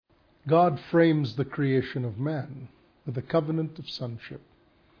God frames the creation of man with a covenant of sonship.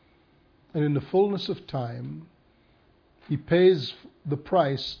 And in the fullness of time, he pays the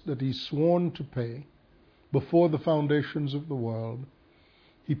price that he's sworn to pay before the foundations of the world.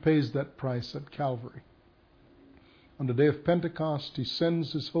 He pays that price at Calvary. On the day of Pentecost, he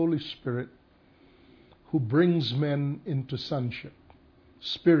sends his Holy Spirit, who brings men into sonship,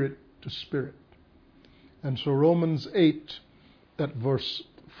 spirit to spirit. And so Romans 8 at verse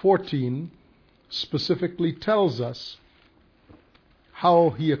 14 specifically tells us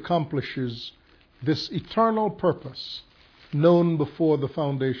how he accomplishes this eternal purpose known before the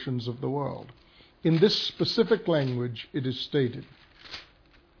foundations of the world. In this specific language, it is stated.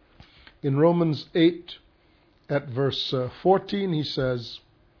 In Romans 8 at verse 14, he says,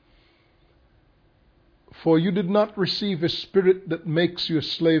 "For you did not receive a spirit that makes you a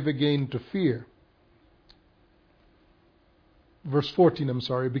slave again to fear." Verse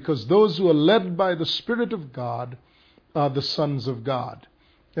 14, because those who are led by the Spirit of God are the sons of God.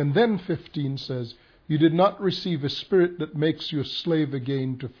 And then 15 says, "You did not receive a spirit that makes you a slave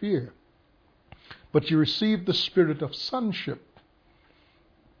again to fear, but you received the spirit of sonship,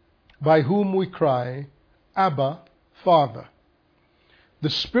 by whom we cry, Abba, Father." The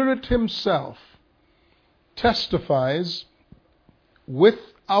Spirit himself testifies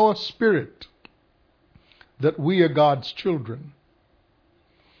with our spirit that we are God's children.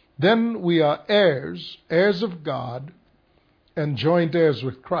 Then we are heirs, heirs of God, and joint heirs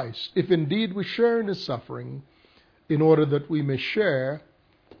with Christ, if indeed we share in his suffering, in order that we may share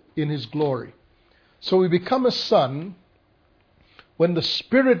in his glory. So we become a son when the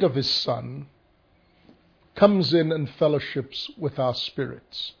Spirit of his Son comes in and fellowships with our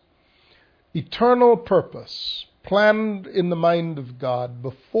spirits. Eternal purpose, planned in the mind of God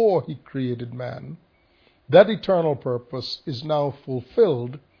before he created man, that eternal purpose is now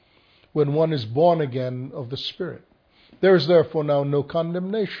fulfilled when one is born again of the Spirit. There is therefore now no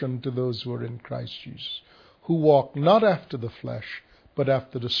condemnation to those who are in Christ Jesus, who walk not after the flesh, but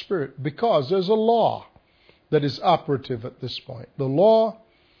after the Spirit, because there's a law that is operative at this point. The law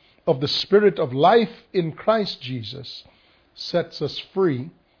of the Spirit of life in Christ Jesus sets us free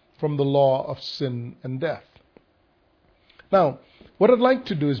from the law of sin and death. Now, what I'd like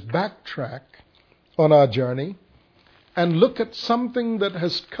to do is backtrack on our journey and look at something that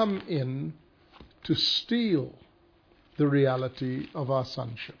has come in to steal the reality of our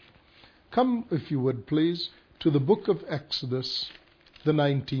sonship. Come, if you would please, to the book of Exodus, the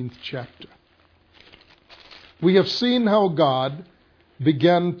 19th chapter. We have seen how God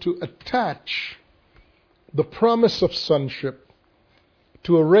began to attach the promise of sonship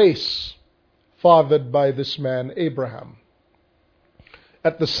to a race fathered by this man Abraham.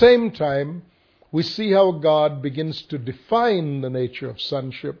 At the same time, we see how God begins to define the nature of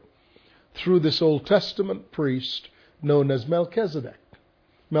sonship through this Old Testament priest known as Melchizedek.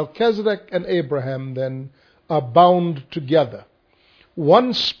 Melchizedek and Abraham then are bound together.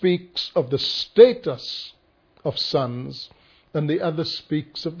 One speaks of the status of sons, and the other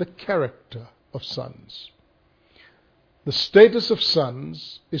speaks of the character of sons. The status of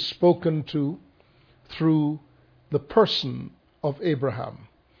sons is spoken to through the person of Abraham.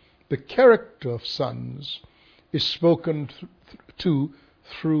 The character of sons is spoken to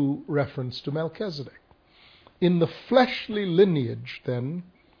through reference to Melchizedek. In the fleshly lineage, then,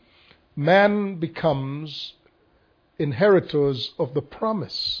 man becomes inheritors of the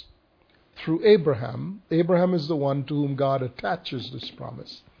promise through Abraham. Abraham is the one to whom God attaches this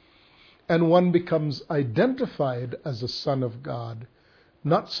promise. And one becomes identified as a son of God,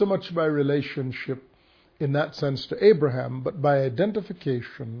 not so much by relationship in that sense to Abraham, but by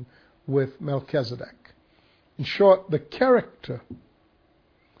identification with Melchizedek. In short, the character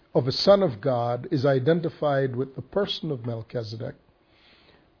of a son of God is identified with the person of Melchizedek.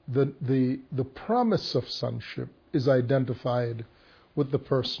 The promise of sonship is identified with the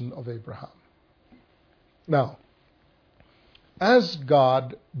person of Abraham. Now, as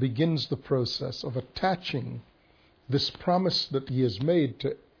God begins the process of attaching this promise that he has made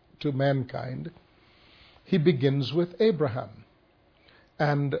to mankind, he begins with Abraham.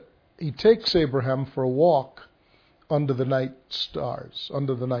 And he takes Abraham for a walk under the night stars,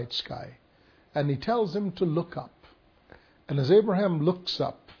 under the night sky. And he tells him to look up. And as Abraham looks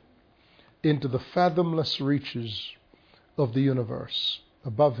up into the fathomless reaches of the universe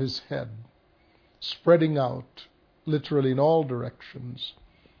above his head, spreading out literally in all directions,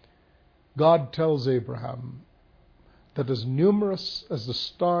 God tells Abraham that as numerous as the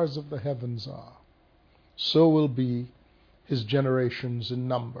stars of the heavens are, so will be his generations in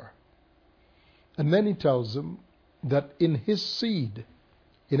number. And then he tells him that in his seed,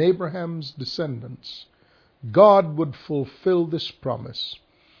 in Abraham's descendants, God would fulfill this promise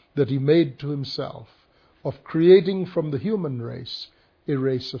that he made to himself of creating from the human race a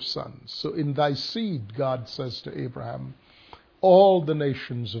race of sons. So in thy seed, God says to Abraham, all the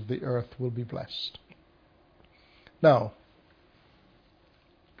nations of the earth will be blessed. Now,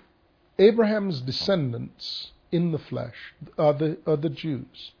 Abraham's descendants in the flesh are the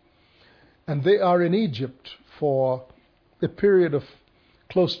Jews. And they are in Egypt for a period of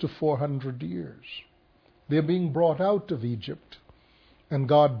close to 400 years. They're being brought out of Egypt, and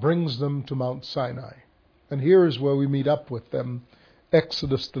God brings them to Mount Sinai. And here is where we meet up with them,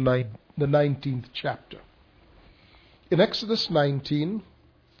 Exodus the 19th chapter. In Exodus 19,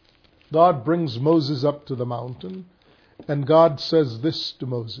 God brings Moses up to the mountain, and God says this to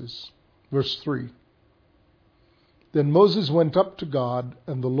Moses, verse 3. Then Moses went up to God,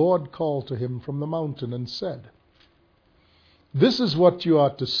 and the Lord called to him from the mountain and said, this is what you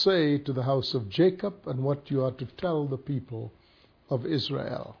are to say to the house of Jacob, and what you are to tell the people of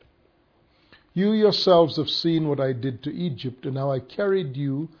Israel. You yourselves have seen what I did to Egypt, and how I carried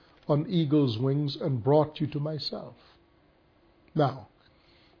you on eagle's wings and brought you to myself. Now,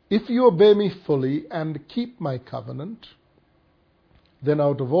 if you obey me fully and keep my covenant, then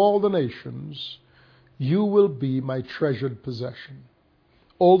out of all the nations you will be my treasured possession.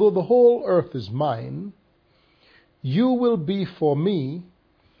 Although the whole earth is mine, you will be for me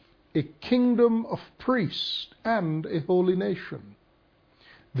a kingdom of priests and a holy nation.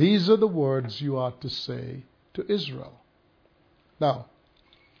 These are the words you are to say to Israel. Now,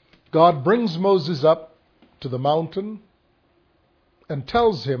 God brings Moses up to the mountain and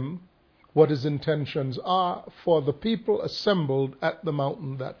tells him what his intentions are for the people assembled at the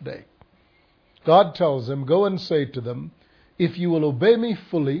mountain that day. God tells him, go and say to them, if you will obey me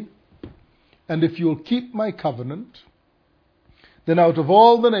fully, and if you will keep my covenant, then out of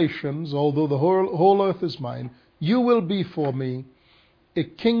all the nations, although the whole earth is mine, you will be for me a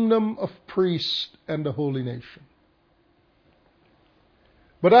kingdom of priests and a holy nation.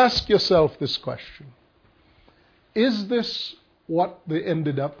 But ask yourself this question. Is this what they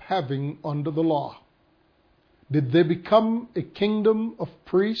ended up having under the law? Did they become a kingdom of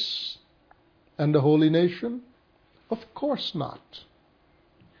priests and a holy nation? Of course not.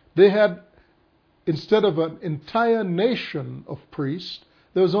 They had, instead of an entire nation of priests,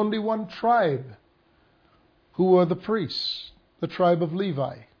 there was only one tribe who were the priests, the tribe of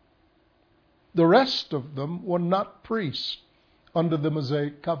Levi. The rest of them were not priests under the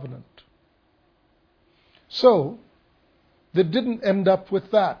Mosaic covenant. So, they didn't end up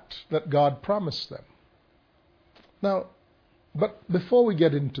with that God promised them. Now, but before we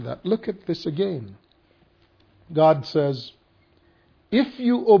get into that, look at this again. God says, if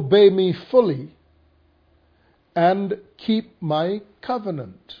you obey me fully and keep my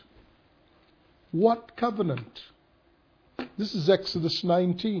covenant. What covenant? This is Exodus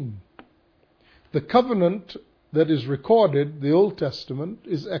 19. The covenant that is recorded, the Old Testament,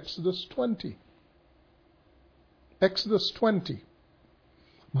 is Exodus 20. Exodus 20.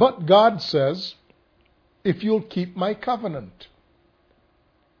 But God says, if you'll keep my covenant.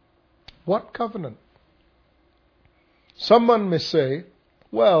 What covenant? Someone may say,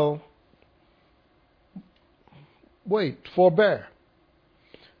 well, wait, forbear.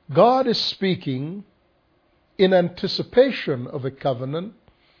 God is speaking in anticipation of a covenant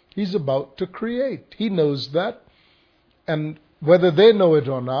he's about to create. He knows that, and whether they know it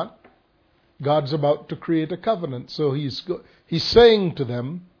or not, God's about to create a covenant. So he's saying to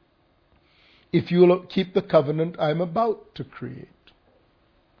them, if you will keep the covenant I'm about to create.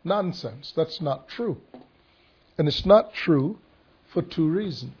 Nonsense. That's not true. And it's not true for two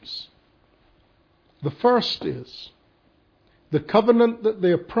reasons. The first is, the covenant that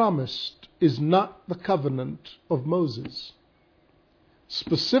they are promised is not the covenant of Moses.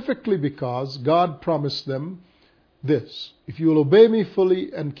 Specifically because God promised them this: if you will obey me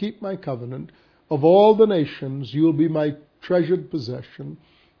fully and keep my covenant, of all the nations you will be my treasured possession.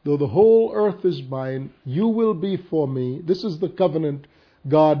 Though the whole earth is mine, you will be for me. This is the covenant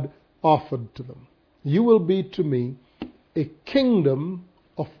God offered to them. You will be to me a kingdom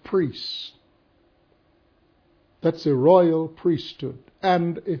of priests. That's a royal priesthood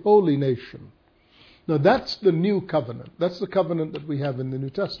and a holy nation. Now that's the new covenant. That's the covenant that we have in the New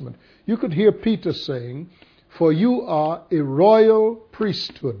Testament. You could hear Peter saying, for you are a royal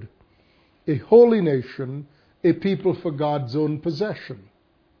priesthood, a holy nation, a people for God's own possession.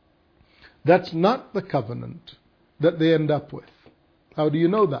 That's not the covenant that they end up with. How do you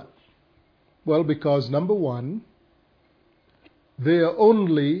know that? Well, because number one, there's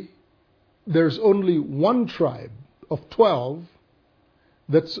only one tribe of 12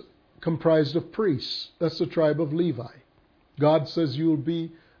 that's comprised of priests. That's the tribe of Levi. God says you'll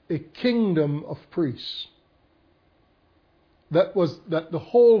be a kingdom of priests. That the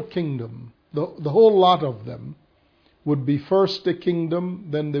whole kingdom, the whole lot of them, would be first a kingdom,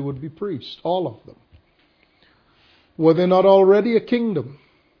 then they would be priests, all of them. Were they not already a kingdom?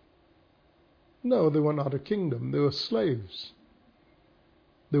 No, they were not a kingdom. They were slaves.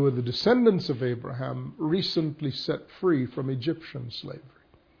 They were the descendants of Abraham, recently set free from Egyptian slavery.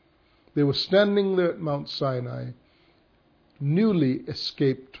 They were standing there at Mount Sinai, newly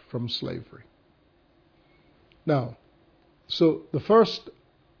escaped from slavery. Now, so the first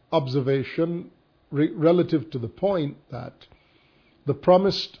observation relative to the point that the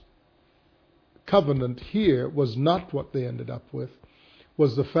promised covenant here was not what they ended up with,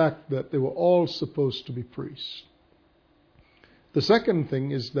 was the fact that they were all supposed to be priests. The second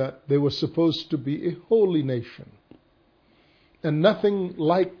thing is that they were supposed to be a holy nation. And nothing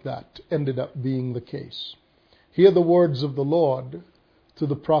like that ended up being the case. Hear the words of the Lord to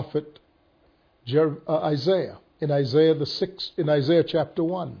the prophet Isaiah. In Isaiah chapter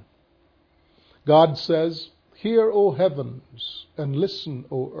 1. God says, "Hear, O heavens, and listen,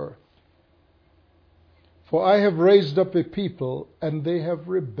 O earth. For I have raised up a people, and they have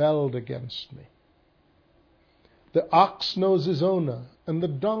rebelled against me. The ox knows his owner, and the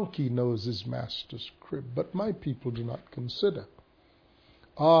donkey knows his master's crib, but my people do not consider."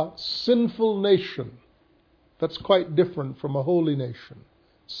 Our sinful nation, that's quite different from a holy nation.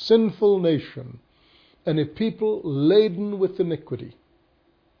 Sinful nation, and a people laden with iniquity.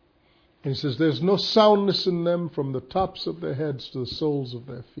 And he says there's no soundness in them from the tops of their heads to the soles of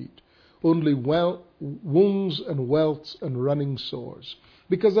their feet. Only wounds and welts and running sores.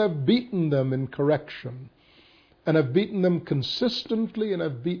 Because I've beaten them in correction. And I've beaten them consistently, and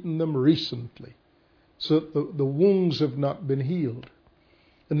I've beaten them recently. So the wounds have not been healed.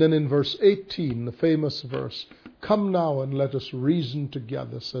 And then in verse 18, the famous verse, "Come now and let us reason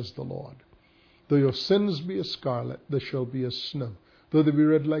together, says the Lord. Though your sins be as scarlet, they shall be as snow. Though they be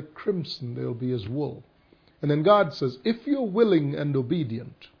red like crimson, they'll be as wool." And then God says, if you're willing and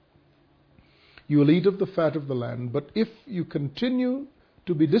obedient, you will eat of the fat of the land. But if you continue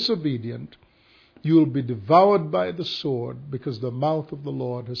to be disobedient, you will be devoured by the sword, because the mouth of the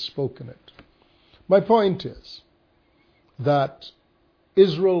Lord has spoken it. My point is that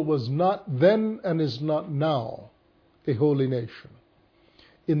Israel was not then and is not now a holy nation.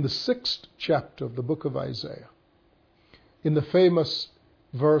 In the 6th chapter of the book of Isaiah, in the famous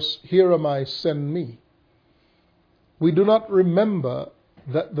verse, "Here am I, send me," we do not remember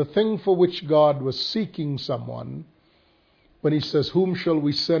that the thing for which God was seeking someone, when he says, "Whom shall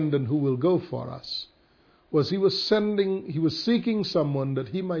we send and who will go for us?" he was seeking someone that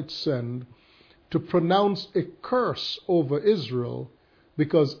he might send to pronounce a curse over Israel,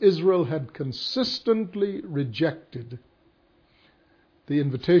 because Israel had consistently rejected the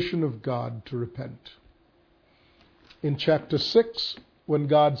invitation of God to repent. In chapter 6, when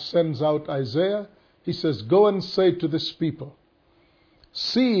God sends out Isaiah, he says, "Go and say to this people,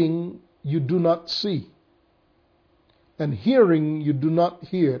 seeing you do not see, and hearing you do not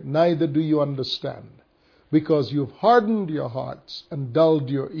hear, neither do you understand, because you've hardened your hearts and dulled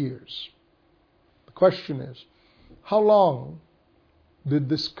your ears." The question is, how long did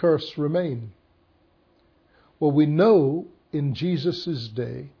this curse remain? Well, we know in Jesus'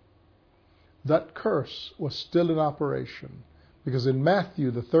 day that curse was still in operation, because in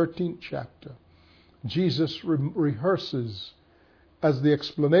Matthew, the 13th chapter, Jesus rehearses as the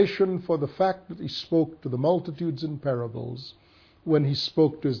explanation for the fact that he spoke to the multitudes in parables. When he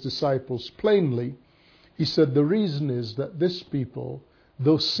spoke to his disciples plainly, he said the reason is that this people,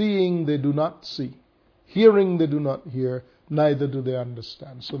 though seeing they do not see, hearing they do not hear, neither do they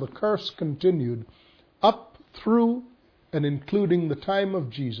understand. So the curse continued up through and including the time of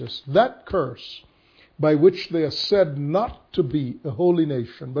Jesus. That curse by which they are said not to be a holy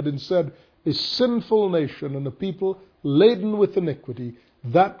nation, but instead a sinful nation and a people laden with iniquity,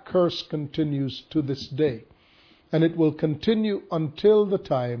 that curse continues to this day. And it will continue until the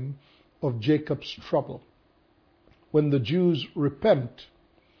time of Jacob's trouble, when the Jews repent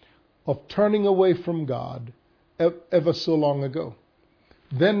of turning away from God ever so long ago.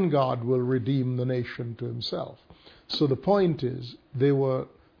 Then God will redeem the nation to himself. So the point is, they were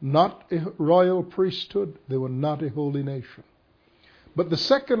not a royal priesthood, they were not a holy nation. But the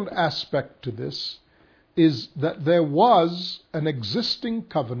second aspect to this is that there was an existing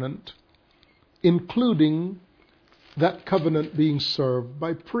covenant, including that covenant being served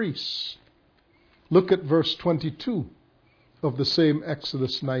by priests. Look at verse 22 of the same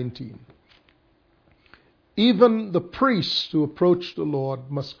Exodus 19. even the priests who approach the Lord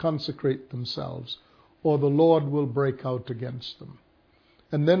must consecrate themselves, or the Lord will break out against them.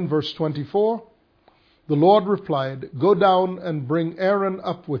 And then verse 24, the Lord replied, go down and bring Aaron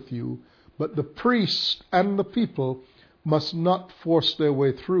up with you, but the priests and the people must not force their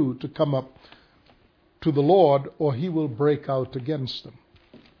way through to come up to the Lord, or he will break out against them.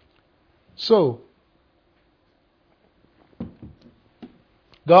 So,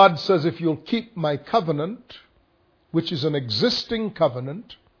 God says, if you'll keep my covenant, which is an existing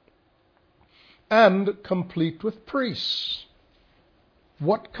covenant, and complete with priests.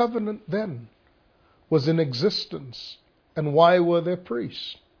 What covenant then was in existence, and why were there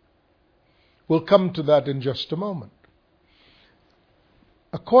priests? We'll come to that in just a moment.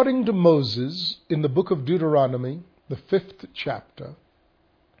 According to Moses, in the book of Deuteronomy, the 5th chapter,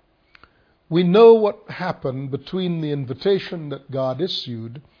 we know what happened between the invitation that God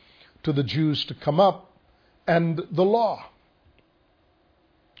issued to the Jews to come up and the law.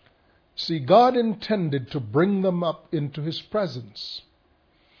 See, God intended to bring them up into his presence,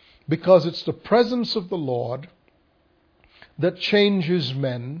 because it's the presence of the Lord that changes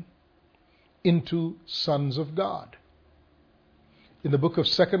men into sons of God. In the book of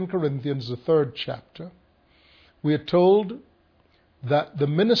 2 Corinthians, the 3rd chapter, we are told that the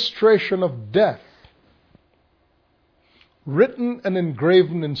ministration of death, written and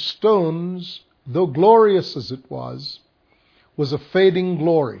engraven in stones, though glorious as it was a fading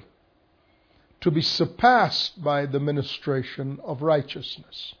glory, to be surpassed by the ministration of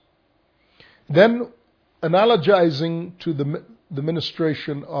righteousness. Then, analogizing to the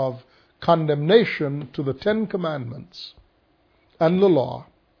ministration of condemnation to the 10 Commandments and the law,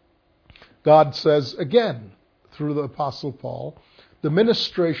 God says again, through the Apostle Paul, the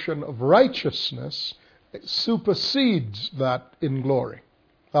ministration of righteousness supersedes that in glory.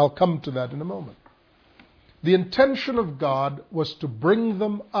 I'll come to that in a moment. The intention of God was to bring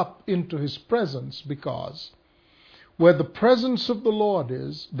them up into his presence, because where the presence of the Lord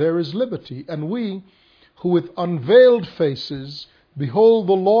is, there is liberty. And we, who with unveiled faces behold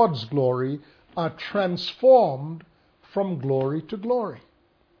the Lord's glory, are transformed from glory to glory.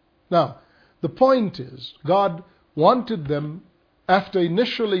 Now, the point is, God wanted them, after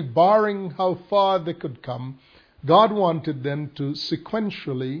initially barring how far they could come, God wanted them to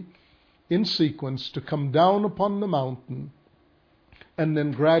sequentially, in sequence, to come down upon the mountain and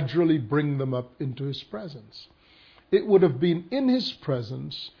then gradually bring them up into his presence. It would have been in his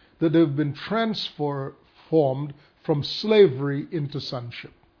presence that they have been transformed from slavery into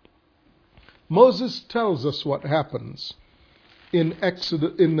sonship. Moses tells us what happens in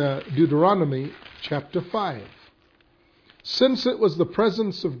Deuteronomy chapter 5. Since it was the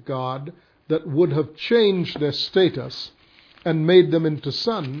presence of God that would have changed their status and made them into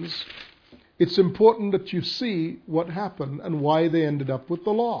sons, it's important that you see what happened and why they ended up with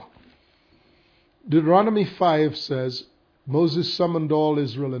the law. Deuteronomy 5 says, Moses summoned all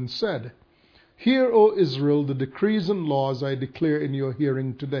Israel and said, hear, O Israel, the decrees and laws I declare in your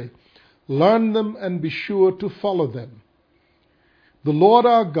hearing today. Learn them and be sure to follow them. The Lord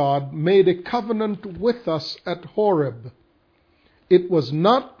our God made a covenant with us at Horeb. It was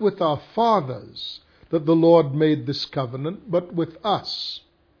not with our fathers that the Lord made this covenant, but with us,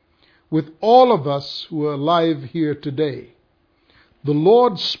 with all of us who are alive here today. The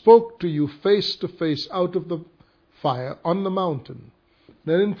Lord spoke to you face to face out of the fire on the mountain.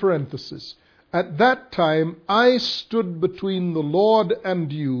 Then in parenthesis, at that time I stood between the Lord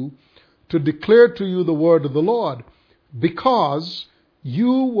and you to declare to you the word of the Lord, because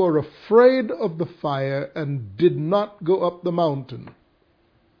you were afraid of the fire and did not go up the mountain.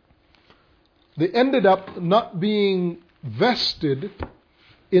 They ended up not being vested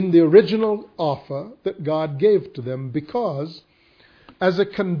in the original offer that God gave to them, because as a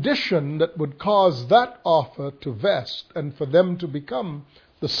condition that would cause that offer to vest and for them to become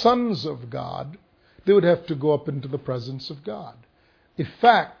the sons of God, they would have to go up into the presence of God. A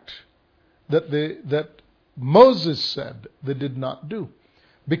fact that Moses said they did not do,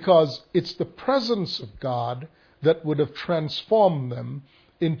 because it's the presence of God that would have transformed them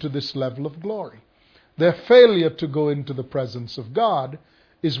into this level of glory. Their failure to go into the presence of God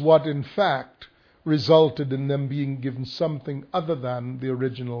is what in fact resulted in them being given something other than the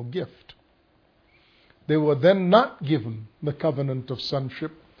original gift. They were then not given the covenant of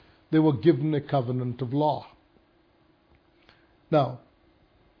sonship, they were given a covenant of law. Now,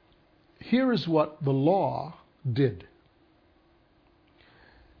 here is what the law did.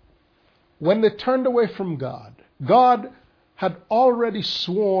 When they turned away from God, God had already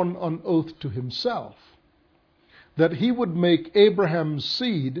sworn on oath to himself that he would make Abraham's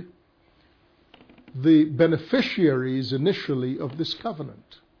seed the beneficiaries initially of this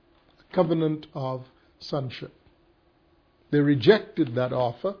covenant, the covenant of sonship. They rejected that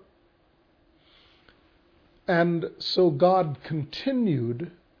offer, and so God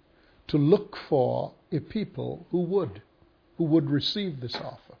continued to look for a people who would receive this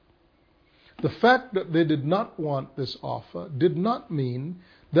offer. The fact that they did not want this offer did not mean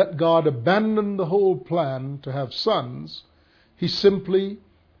that God abandoned the whole plan to have sons. He simply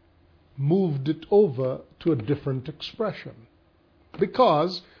moved it over to a different expression,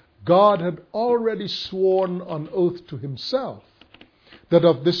 because God had already sworn on oath to himself that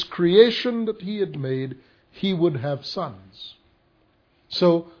of this creation that he had made, he would have sons.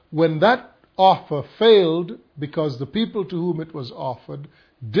 So when that offer failed, because the people to whom it was offered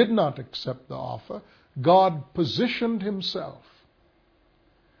did not accept the offer, God positioned himself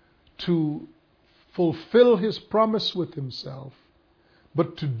to fulfill his promise with himself,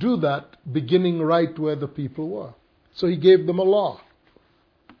 but to do that beginning right where the people were. So he gave them a law.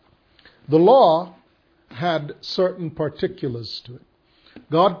 The law had certain particulars to it.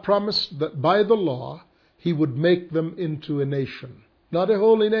 God promised that by the law he would make them into a nation. Not a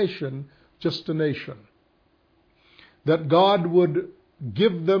holy nation, just a nation. That God would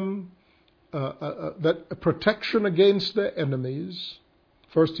give them that protection against their enemies.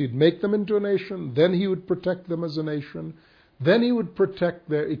 First he'd make them into a nation, then he would protect them as a nation, then he would protect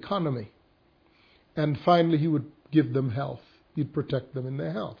their economy, and finally he would give them health. He'd protect them in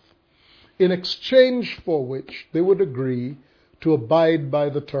their health, in exchange for which they would agree to abide by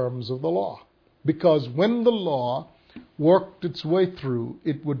the terms of the law. Because when the law worked its way through,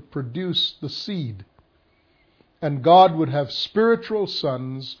 it would produce the seed. And God would have spiritual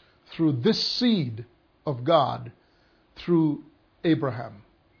sons through this seed of God, through Abraham.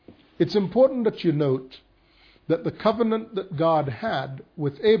 It's important that you note that the covenant that God had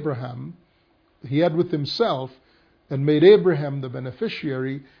with Abraham, he had with himself, and made Abraham the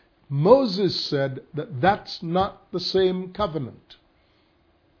beneficiary. Moses said that that's not the same covenant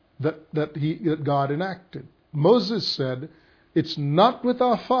that God enacted. Moses said, it's not with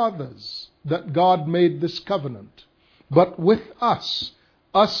our fathers that God made this covenant, but with us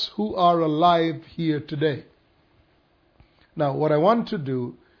who are alive here today. Now, what I want to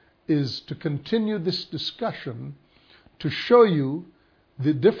do is to continue this discussion to show you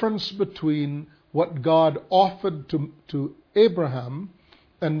the difference between what God offered to Abraham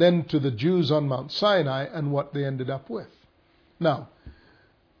and then to the Jews on Mount Sinai and what they ended up with. Now,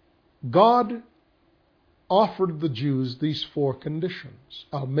 God offered the Jews these 4 conditions.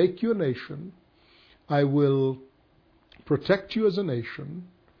 I'll make you a nation. I will protect you as a nation.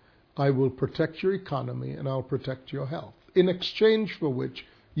 I will protect your economy, and I'll protect your health, in exchange for which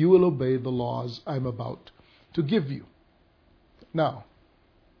you will obey the laws I'm about to give you. Now,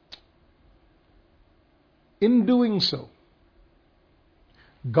 in doing so,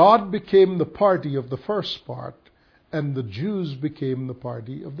 God became the party of the first part, and the Jews became the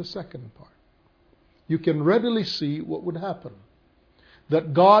party of the second part. You can readily see what would happen.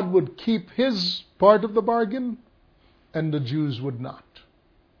 That God would keep his part of the bargain, and the Jews would not.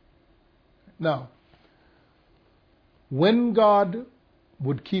 Now, when God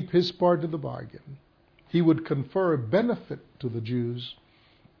would keep his part of the bargain, he would confer a benefit to the Jews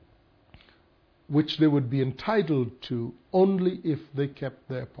which they would be entitled to only if they kept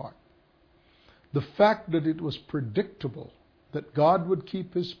their part. The fact that it was predictable that God would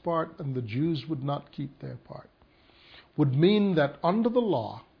keep his part and the Jews would not keep their part would mean that under the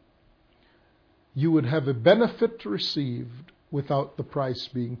law you would have a benefit received without the price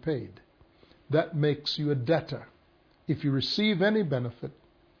being paid. That makes you a debtor. If you receive any benefit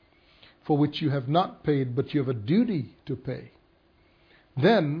for which you have not paid but you have a duty to pay,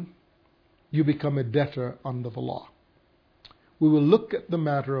 then you become a debtor under the law. We will look at the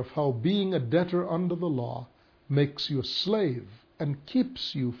matter of how being a debtor under the law makes you a slave and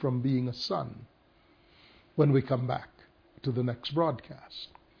keeps you from being a son when we come back to the next broadcast.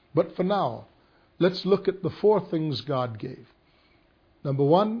 But for now, let's look at the 4 things God gave. Number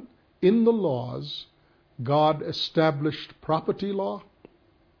 1, in the laws, God established property law,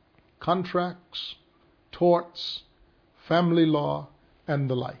 contracts, torts, family law, and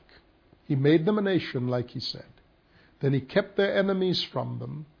the like. He made them a nation, like he said. Then he kept their enemies from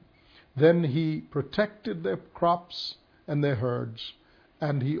them. Then he protected their crops and their herds,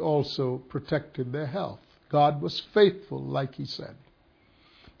 and he also protected their health. God was faithful, like he said.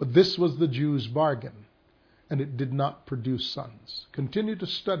 But this was the Jews' bargain, and it did not produce sons. Continue to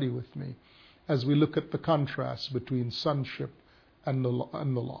study with me as we look at the contrast between sonship and the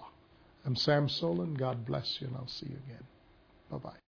law. I'm Sam Solon. God bless you, and I'll see you again. Bye-bye.